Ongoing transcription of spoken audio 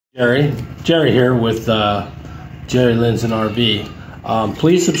Jerry here with Jerry Linds and RV.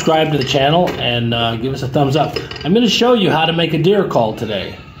 Please subscribe to the channel and give us a thumbs up. I'm going to show you how to make a deer call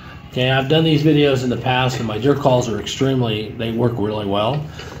today. Okay, I've done these videos in the past and my deer calls are they work really well.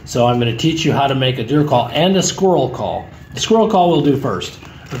 So I'm going to teach you how to make a deer call and a squirrel call. The squirrel call we'll do first.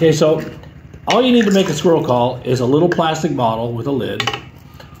 Okay, so all you need to make a squirrel call is a little plastic bottle with a lid,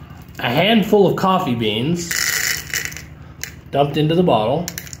 a handful of coffee beans dumped into the bottle,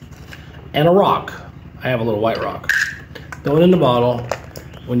 and a rock. I have a little white rock. Throw it in the bottle.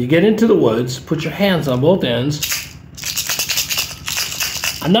 When you get into the woods, put your hands on both ends.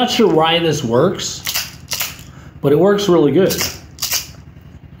 I'm not sure why this works, but it works really good.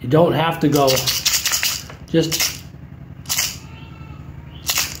 You don't have to go,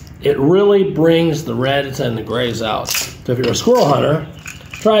 it really brings the reds and the grays out. So if you're a squirrel hunter,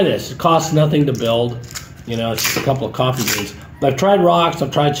 try this. It costs nothing to build. You know, it's just a couple of coffee beans. I've tried rocks,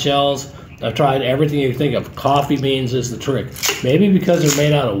 I've tried shells, I've tried everything you think of. Coffee beans is the trick. Maybe because they're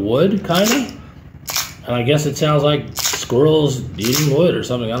made out of wood, kind of. And I guess it sounds like squirrels eating wood or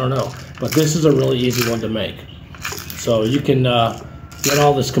something, I don't know. But this is a really easy one to make. So you can get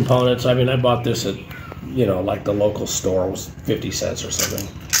all these components. I mean, I bought this at, you know, like the local store. It was 50 cents or something.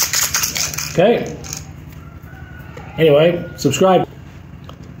 Okay. Anyway, subscribe.